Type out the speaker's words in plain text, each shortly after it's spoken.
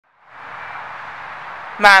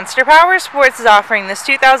Monster Powersports is offering this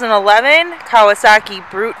 2011 Kawasaki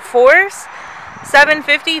Brute Force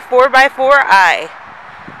 750 4x4i.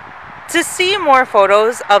 To see more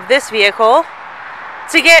photos of this vehicle,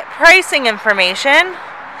 to get pricing information,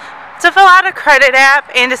 to fill out a credit app,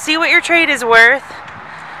 and to see what your trade is worth,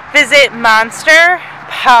 visit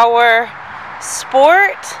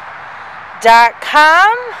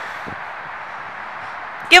monsterpowersport.com.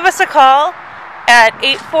 Give us a call at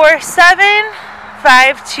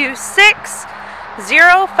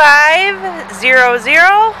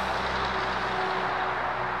 847-526-0500,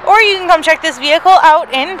 or you can come check this vehicle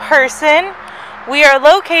out in person. We are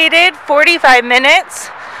located 45 minutes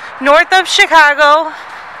north of Chicago,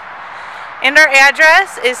 and our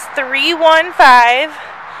address is 315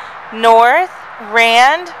 North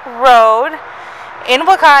Rand Road in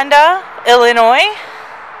Wauconda, Illinois.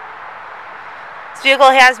 This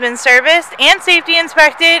vehicle has been serviced and safety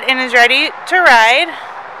inspected and is ready to ride.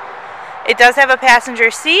 It does have a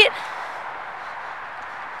passenger seat.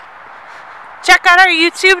 Check out our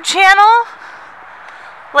YouTube channel.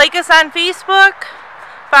 Like us on Facebook.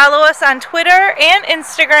 Follow us on Twitter and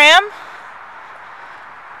Instagram.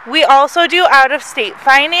 We also do out-of-state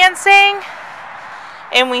financing,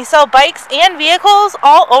 and we sell bikes and vehicles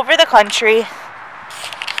all over the country.